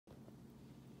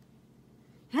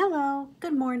Hello,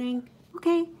 good morning.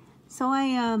 Okay, so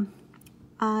I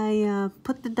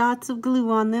put the dots of glue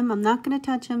on them. I'm not going to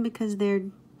touch them because they're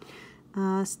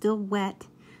still wet,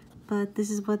 but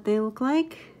this is what they look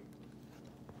like.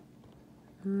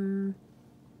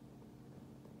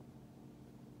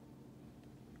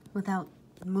 Without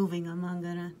moving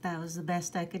them, that was the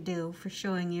best I could do for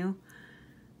showing you.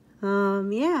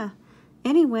 Yeah,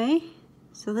 anyway,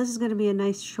 so this is going to be a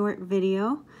nice short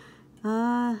video.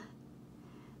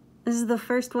 This is the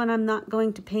first one I'm not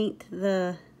going to paint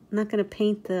the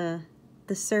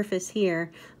surface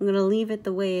here. I'm going to leave it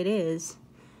the way it is.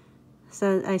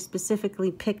 So I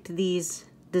specifically picked these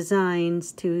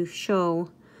designs to show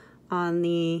on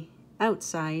the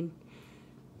outside.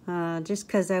 Just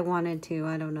because I wanted to,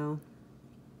 I don't know.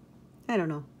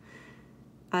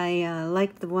 I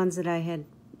liked the ones that I had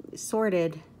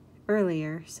sorted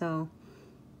earlier, so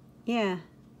yeah.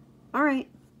 Alright,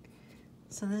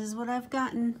 so this is what I've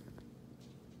gotten.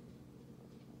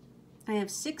 I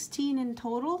have 16 in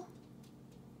total.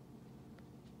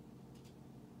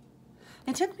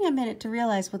 It took me a minute to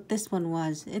realize what this one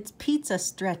was. It's pizza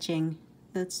stretching.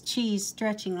 It's cheese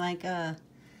stretching like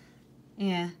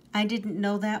yeah. I didn't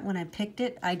know that when I picked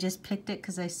it. I just picked it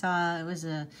because I saw it was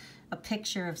a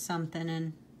picture of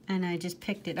something and I just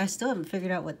picked it. I still haven't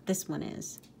figured out what this one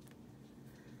is.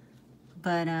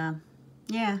 But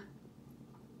yeah.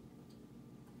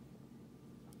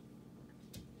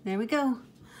 There we go.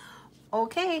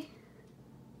 Okay.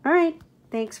 All right.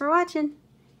 Thanks for watching.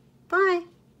 Bye.